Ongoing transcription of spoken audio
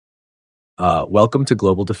Welcome to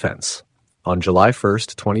Global Defense. On July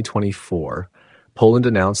 1st, 2024, Poland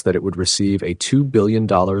announced that it would receive a $2 billion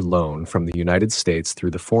loan from the United States through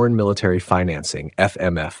the Foreign Military Financing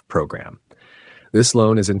 (FMF) program. This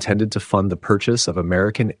loan is intended to fund the purchase of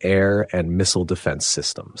American air and missile defense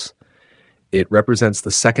systems. It represents the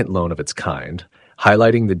second loan of its kind,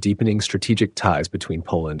 highlighting the deepening strategic ties between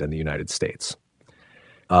Poland and the United States.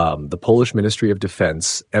 The Polish Ministry of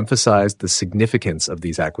Defense emphasized the significance of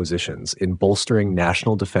these acquisitions in bolstering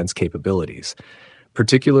national defense capabilities,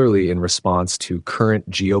 particularly in response to current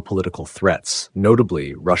geopolitical threats,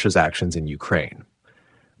 notably Russia's actions in Ukraine.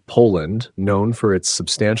 Poland, known for its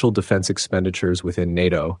substantial defense expenditures within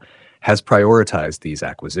NATO, has prioritized these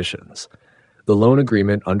acquisitions. The loan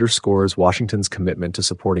agreement underscores Washington's commitment to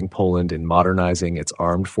supporting Poland in modernizing its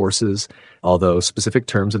armed forces, although specific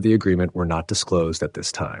terms of the agreement were not disclosed at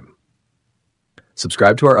this time.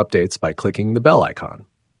 Subscribe to our updates by clicking the bell icon.